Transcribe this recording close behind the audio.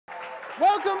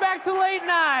Welcome back to Late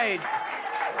Night.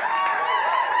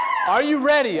 Are you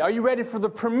ready? Are you ready for the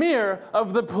premiere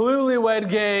of the PLUlywed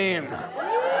game?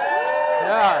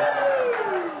 Yeah.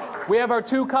 We have our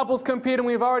two couples competing.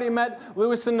 We've already met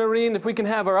Louis and Noreen. If we can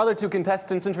have our other two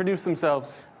contestants introduce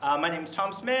themselves. My name is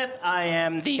Tom Smith. I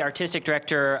am the artistic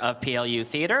director of PLU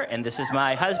Theater, and this is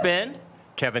my husband,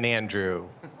 Kevin Andrew.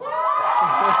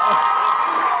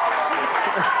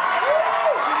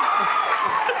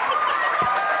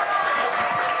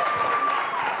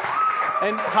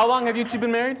 And how long have you two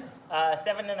been married?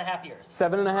 7.5 years.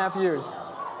 7.5 years.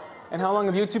 And how long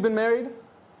have you two been married?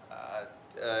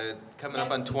 Coming up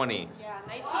on 20. Yeah,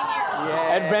 19 years.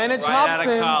 Yeah. Advantage Right out of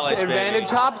Hobsons. college, Advantage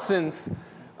baby. Hobsons.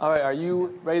 All right, are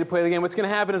you ready to play the game? What's going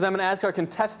to happen is I'm going to ask our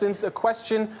contestants a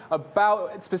question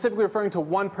about, specifically referring to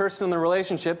one person in the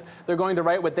relationship. They're going to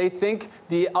write what they think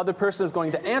the other person is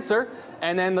going to answer,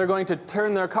 and then they're going to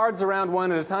turn their cards around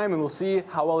one at a time, and we'll see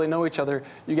how well they know each other.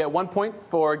 You get 1 point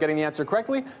for getting the answer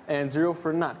correctly, and 0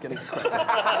 for not getting it correctly.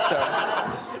 So,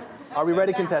 are we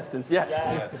ready, contestants? Yes.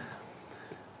 Yes.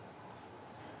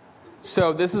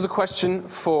 So this is a question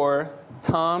for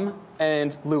Tom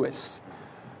and Louis.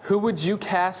 Who would you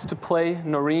cast to play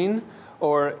Noreen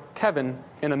or Kevin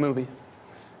in a movie?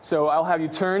 So I'll have you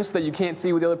turn so that you can't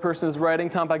see what the other person is writing.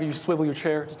 Tom, if I could you swivel your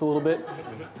chair just a little bit.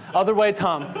 Other way,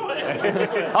 Tom.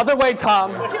 Other way,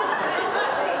 Tom.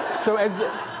 So as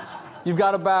you've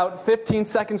got about 15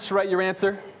 seconds to write your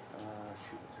answer.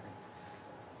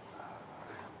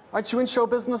 Aren't you in show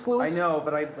business, Louis? I know,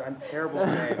 but I'm terrible with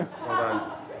names. Hold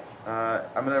on.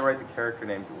 I'm going to write the character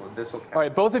name. This will count. All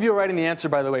right, both of you are writing the answer,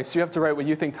 by the way, so you have to write what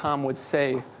you think Tom would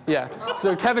say. Yeah.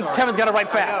 So Kevin's got to write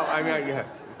fast. Yeah.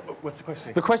 What's the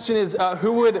question? The question is,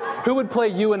 who would play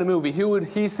you in a movie? Who would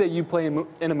he say you play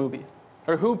in a movie?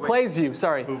 Or who plays you?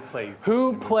 Sorry. Who plays?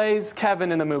 Who plays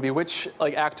Kevin in a movie? Which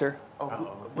actor? Oh,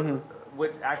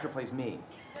 what actor plays me?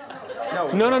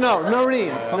 No. No.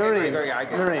 Noreen. Okay, Noreen. great, I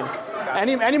get it.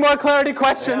 Noreen. Any more clarity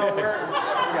questions? You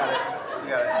got it.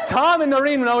 Tom and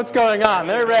Noreen know what's going on.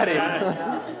 They're ready.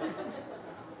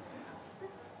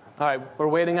 All right, we're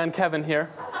waiting on Kevin here.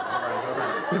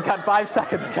 You've got 5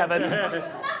 seconds, Kevin.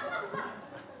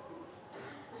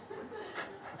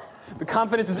 The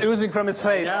confidence is oozing from his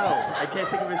face. No, I can't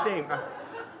think of his name. Oh,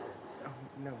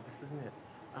 no, this isn't it.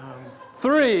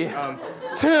 3,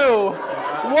 2,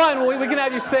 1. We can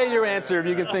have you say your answer if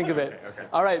you can think of it. Okay.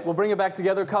 All right, we'll bring it back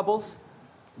together, couples.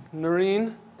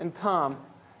 Noreen and Tom.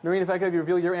 Noreen, if I could have you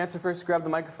reveal your answer first, grab the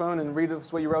microphone and read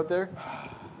us what you wrote there.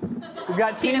 We've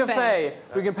got Tina Fey.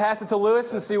 We can pass it to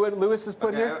Louis and see what Louis has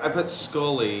put here. I put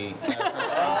Scully.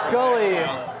 Scully.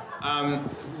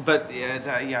 But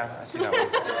yeah, I see that one.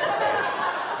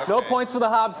 Okay. No points for the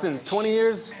Hobsons. 20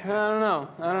 years? I don't know.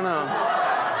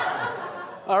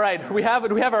 All right, we have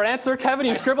our answer. Kevin,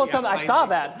 you scribbled something. I saw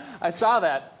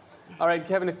that. All right,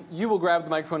 Kevin, if you will grab the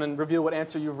microphone and reveal what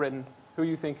answer you've written. Who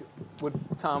you think who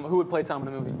would play Tom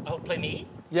in the movie? Oh, play me?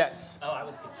 Yes. Oh, I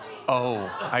was confused.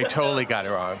 Oh, I totally got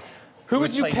it wrong. Who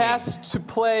would you cast to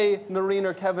play Noreen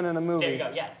or Kevin in a movie? There you go,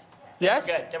 yes. Yes?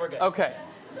 Then we're good. Okay.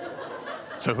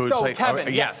 So who would So play?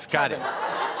 Kevin. Yes, got Kevin.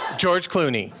 it. George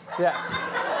Clooney. Yes.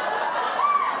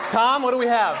 Tom, what do we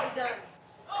have?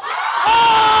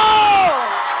 Oh!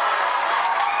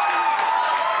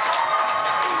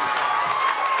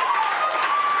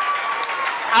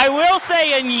 I will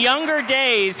say in younger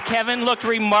days, Kevin looked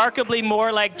remarkably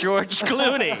more like George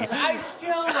Clooney. I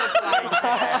still look like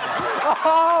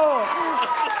Oh!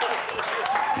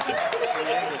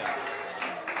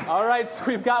 All right, so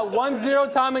we've got 1-0.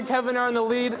 Tom and Kevin are in the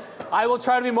lead. I will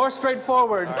try to be more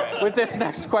straightforward with this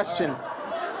next question.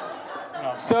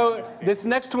 So this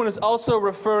next one is also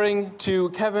referring to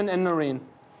Kevin and Noreen.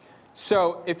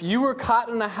 So if you were caught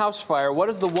in a house fire, what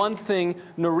is the one thing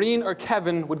Noreen or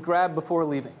Kevin would grab before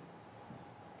leaving?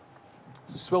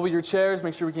 So swivel your chairs,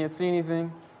 make sure we can't see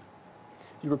anything.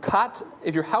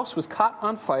 If your house was caught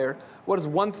on fire, what is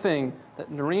one thing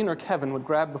that Noreen or Kevin would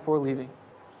grab before leaving?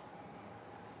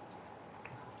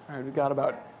 All right, we've got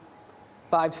about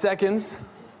 5 seconds.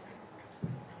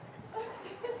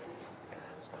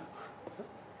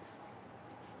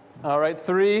 All right,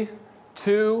 3,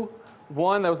 2,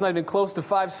 1. That was not even close to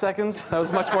 5 seconds. That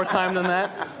was much more time than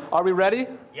that. Are we ready?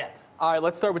 Yes. All right,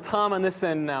 let's start with Tom on this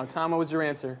end now. Tom, what was your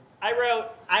answer? I wrote,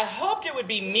 I hoped it would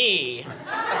be me,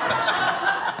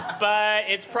 but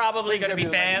it's probably going to be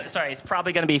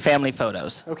family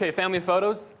photos. Okay, family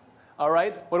photos. All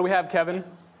right, what do we have, Kevin?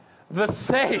 The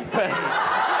safe.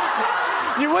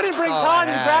 You wouldn't bring Tom,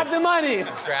 you grabbed the money.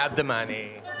 Grab the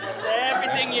money.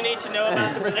 Everything you need to know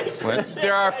about the relationship.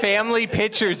 There are family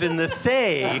pictures in the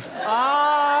safe.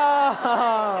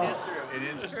 Oh. It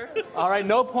is true. All right,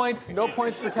 no points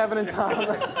for Kevin and Tom.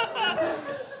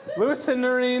 Lewis and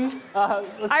Noreen.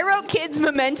 I wrote kids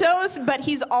mementos, but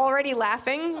he's already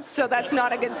laughing, so that's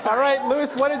not a good sign. All right,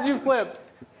 Lewis, what did you flip?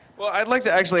 Well, I'd like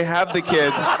to actually have the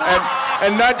kids,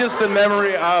 and not just the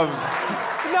memory of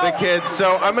the kids.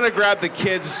 So I'm going to grab the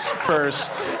kids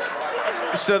first,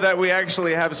 so that we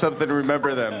actually have something to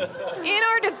remember them. In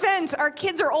our defense, our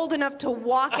kids are old enough to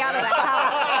walk out of the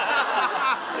house.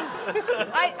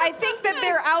 I think that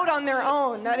they're out on their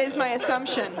own. That is my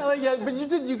assumption. Yeah, but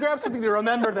you grabbed something to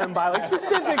remember them by, like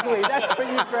specifically. That's what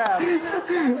you grabbed.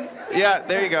 Yeah,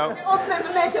 there you go. Ultimate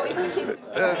memento is the kids.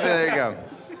 There you go.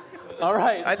 All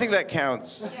right. I think that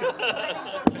counts.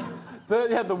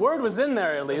 The word was in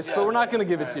there at least, but we're not going to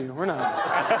give it to you. We're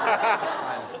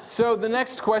not. So the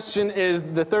next question is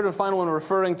the third and final one,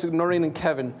 referring to Noreen and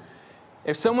Kevin.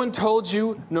 If someone told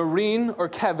you Noreen or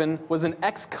Kevin was an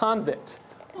ex-convict,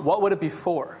 what would it be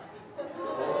for?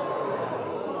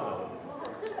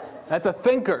 That's a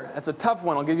thinker. That's a tough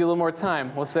one. I'll give you a little more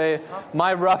time. We'll say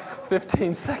my rough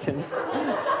 15 seconds.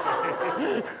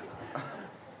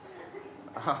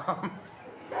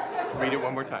 Read it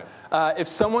one more time. If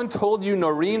someone told you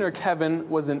Noreen or Kevin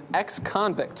was an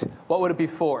ex-convict, what would it be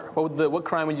for? What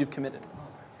crime would you have committed?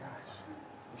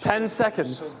 10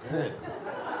 seconds. So good.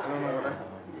 I don't know what I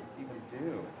even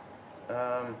do.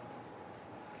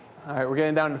 All right, we're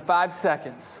getting down to 5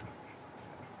 seconds.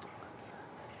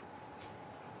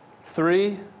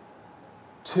 3,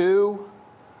 2,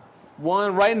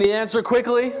 1. Write in the answer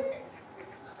quickly.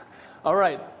 All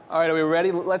right, are we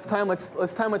ready? Let's start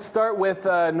with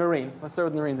Noreen. Let's start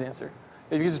with Noreen's answer.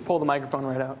 If you could just pull the microphone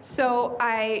right out. So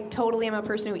I totally am a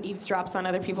person who eavesdrops on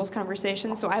other people's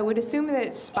conversations, so I would assume that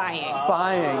it's spying.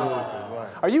 Spying.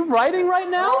 Are you writing right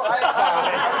now?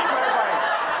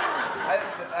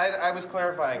 I was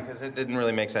clarifying because it didn't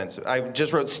really make sense. I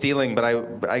just wrote stealing, but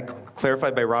I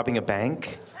clarified by robbing a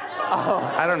bank. Oh.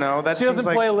 I don't know. That she doesn't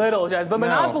play little, Jazz. The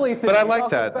Monopoly thing. But I like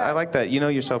that. I like that. You know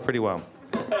yourself pretty well.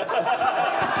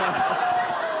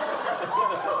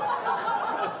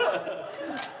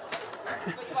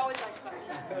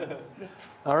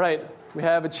 All right, we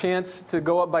have a chance to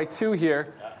go up by 2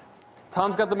 here.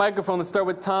 Tom's got the microphone. Let's start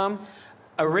with Tom.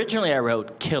 Originally, I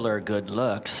wrote killer good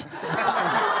looks.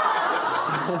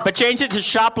 But changed it to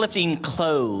shoplifting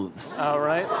clothes. All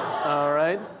right.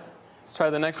 Let's try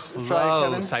the next. Try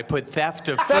Kevin. I put theft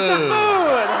of Theft of food.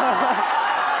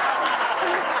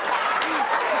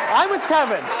 I'm with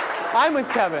Kevin.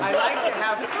 I like to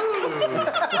have food.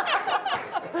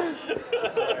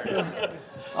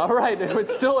 All right,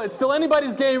 it's still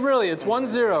anybody's game, really. It's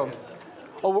 1-0.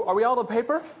 Oh, are we all the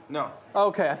paper? No.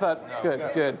 Okay, I thought.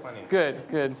 No,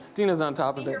 good. Dina's on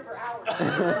top of it.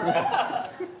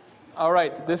 All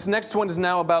right, this next one is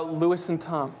now about Lewis and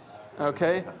Tom.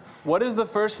 Okay, what is the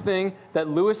first thing that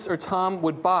Lewis or Tom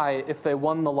would buy if they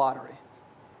won the lottery?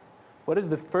 What is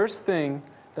the first thing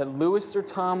that Lewis or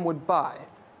Tom would buy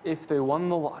if they won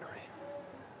the lottery?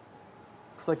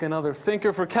 Looks like another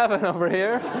thinker for Kevin over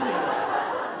here.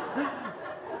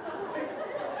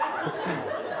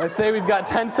 Let's say we've got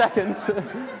 10 seconds.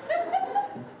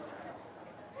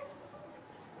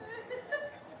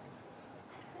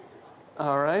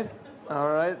 All right.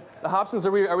 The Hobsons,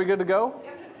 are we good to go?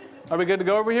 Are we good to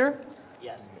go over here?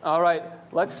 Yes. All right.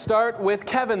 Let's start with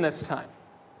Kevin this time.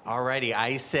 Alrighty,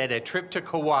 I said a trip to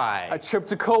Kauai. A trip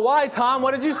to Kauai. Tom,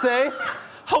 what did you say?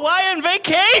 Hawaiian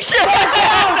vacation!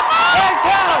 That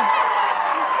counts!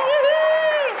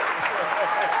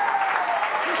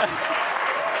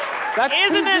 That's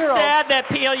Isn't 2-0. it sad that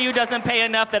PLU doesn't pay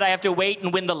enough that I have to wait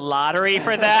and win the lottery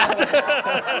for that?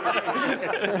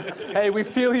 Hey, we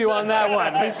feel you on that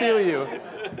one. We feel you.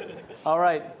 All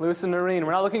right, Lewis and Noreen.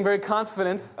 We're not looking very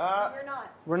confident.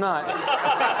 We're not.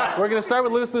 We're going to start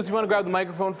with Lewis. Lewis, you want to grab the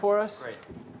microphone for us? Great.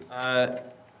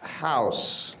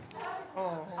 House.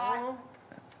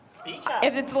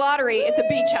 If it's lottery, it's a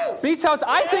beach house. Beach house.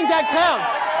 I think that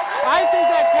counts.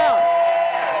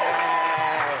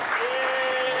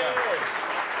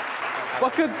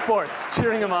 What good sports?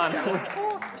 Cheering them on. We're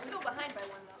still behind by 1,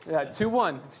 though. Yeah,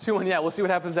 2-1. It's 2-1. Yeah, we'll see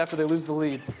what happens after they lose the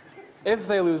lead. If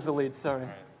they lose the lead, sorry.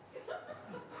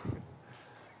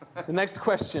 The next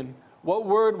question. What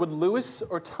word would Lewis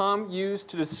or Tom use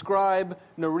to describe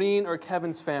Noreen or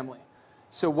Kevin's family?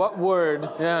 So what word,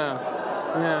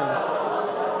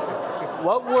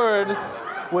 what word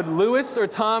would Lewis or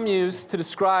Tom use to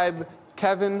describe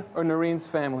Kevin or Noreen's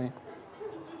family?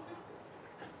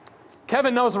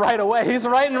 Kevin knows right away. He's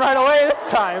writing right away this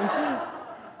time.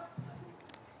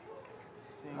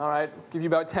 All right, give you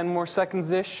about 10 more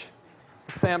seconds-ish.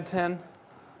 Sam, 10.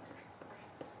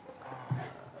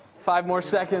 5 more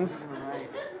seconds.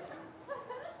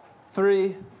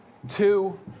 3,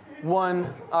 2,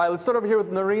 1. All right, let's start over here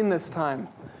with Noreen this time.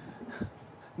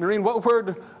 Noreen, what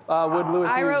word would Lewis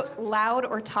use? I wrote loud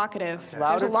or talkative.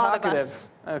 Loud There's or a lot talkative. of us.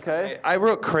 Okay. I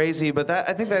wrote crazy, but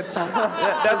I think that's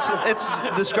it's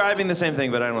describing the same thing,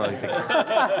 but I don't really think.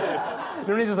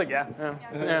 Noreen's just like,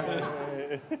 yeah.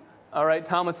 All right,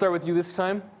 Tom, let's start with you this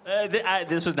time.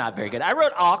 This was not very good. I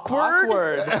wrote awkward.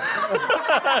 Awkward.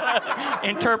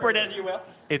 Interpret as you will.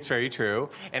 It's very true.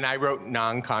 And I wrote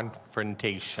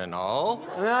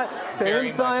non-confrontational.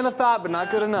 Same line of thought, but not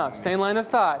good enough. Same line of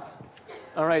thought.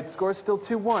 All right, score's still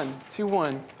 2-1.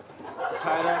 2-1.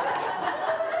 Tied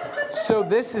up. So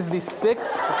this is the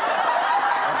 6th.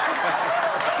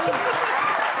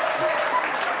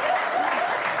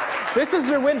 This is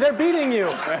your win. They're beating you.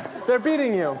 They're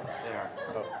beating you.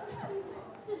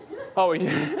 Oh, I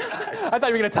thought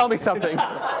you were going to tell me something.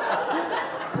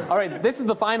 All right, this is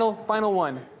the final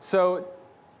one. So,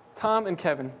 Tom and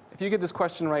Kevin, if you get this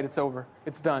question right, it's over.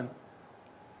 It's done.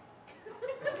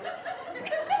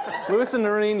 Lewis and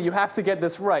Noreen, you have to get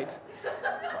this right.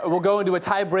 We'll go into a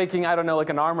tie-breaking, I don't know, like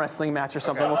an arm wrestling match or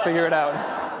something. We'll figure it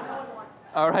out.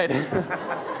 All right.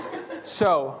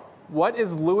 So, what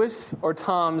is Lewis or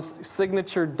Tom's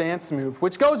signature dance move,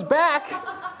 which goes back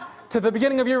to the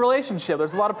beginning of your relationship?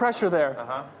 There's a lot of pressure there.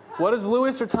 What is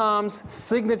Lewis or Tom's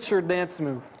signature dance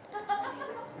move?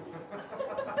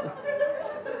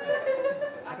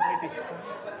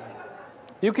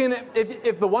 You can,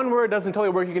 if the one word doesn't totally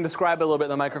work, you can describe it a little bit in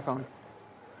the microphone.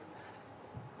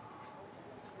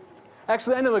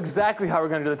 Actually, I know exactly how we're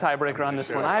going to do the tiebreaker on this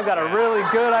one. I've got a really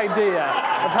good idea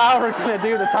of how we're going to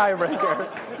do the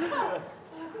tiebreaker.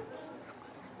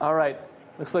 All right.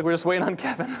 Looks like we're just waiting on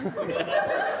Kevin.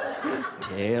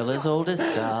 Tale as old as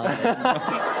time.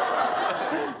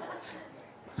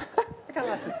 I got a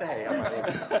lot to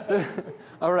say.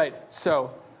 All right.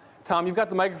 So, Tom, you've got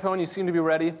the microphone. You seem to be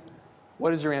ready.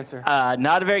 What is your answer?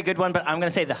 Not a very good one, but I'm going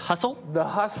to say the hustle. The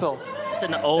hustle. It's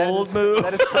an old move.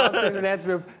 That is Tom's signature dance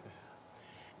move.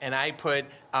 And I put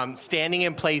standing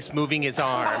in place, moving his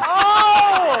arms.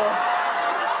 Oh!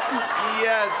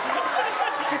 Yes.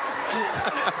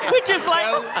 Which is like,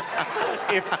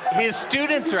 If his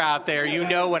students are out there, you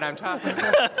know what I'm talking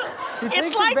about.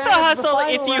 it's like the hustle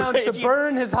if to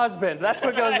burn his husband. That's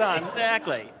what goes on.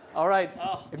 Exactly. All right.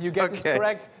 If you get this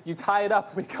correct, you tie it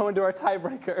up. We go into our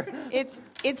tiebreaker. It's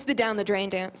the down the drain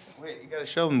dance. Wait, you gotta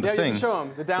show them the Yeah, thing. you can show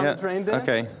him the down the drain dance.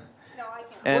 Okay. No, I can't.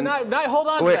 And Well, not, hold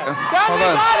on wait, to that. hold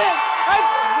on. Got it.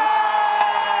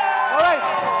 All right,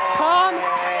 Tom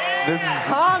and This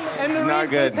is Noreen, not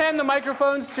good. please hand the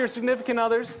microphones to your significant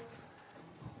others.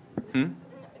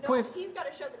 Please. He's got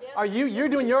to show the dance. You're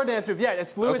doing your dance move. Yeah,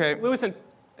 it's Lewis, Okay. Lewis and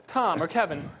Tom or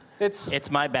Kevin. It's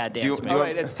my bad dance move. All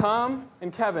right, it's Tom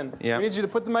and Kevin. Yeah. We need you to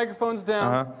put the microphones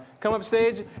down, come up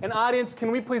stage, and audience,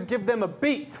 can we please give them a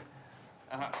beat?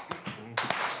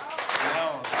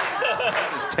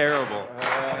 this is terrible.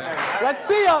 Let's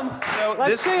see them. So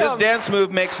this dance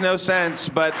move makes no sense,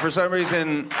 but for some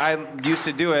reason I used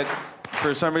to do it.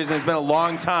 For some reason it's been a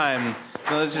long time,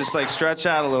 so let's just like stretch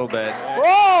out a little bit.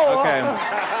 Whoa! Okay,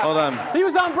 hold on. He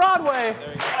was on Broadway.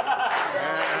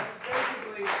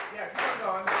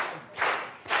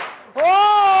 Oh!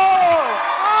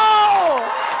 Oh!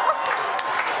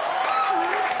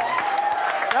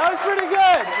 That was pretty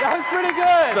good. That was pretty It's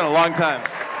good. been a long time.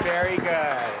 Very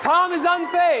good. Tom is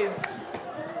unfazed.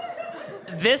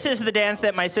 This is the dance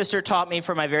that my sister taught me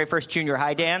for my very first junior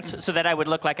high dance, so that I would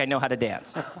look like I know how to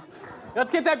dance.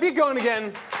 Let's get that beat going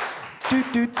again. He's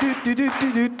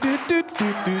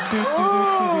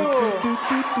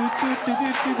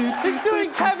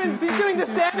doing Kevin's. He's doing the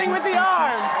standing with the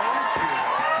arms.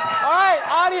 All right,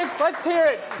 audience, let's hear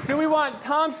it. Do we want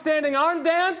Tom standing arm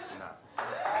dance?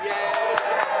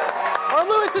 Yeah. Or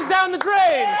Lewis is down the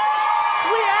drain?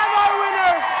 We have our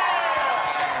winner.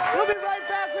 We'll be right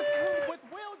back with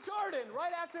Will Jordan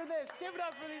right after this. Give it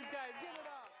up for these guys. Give it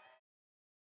up.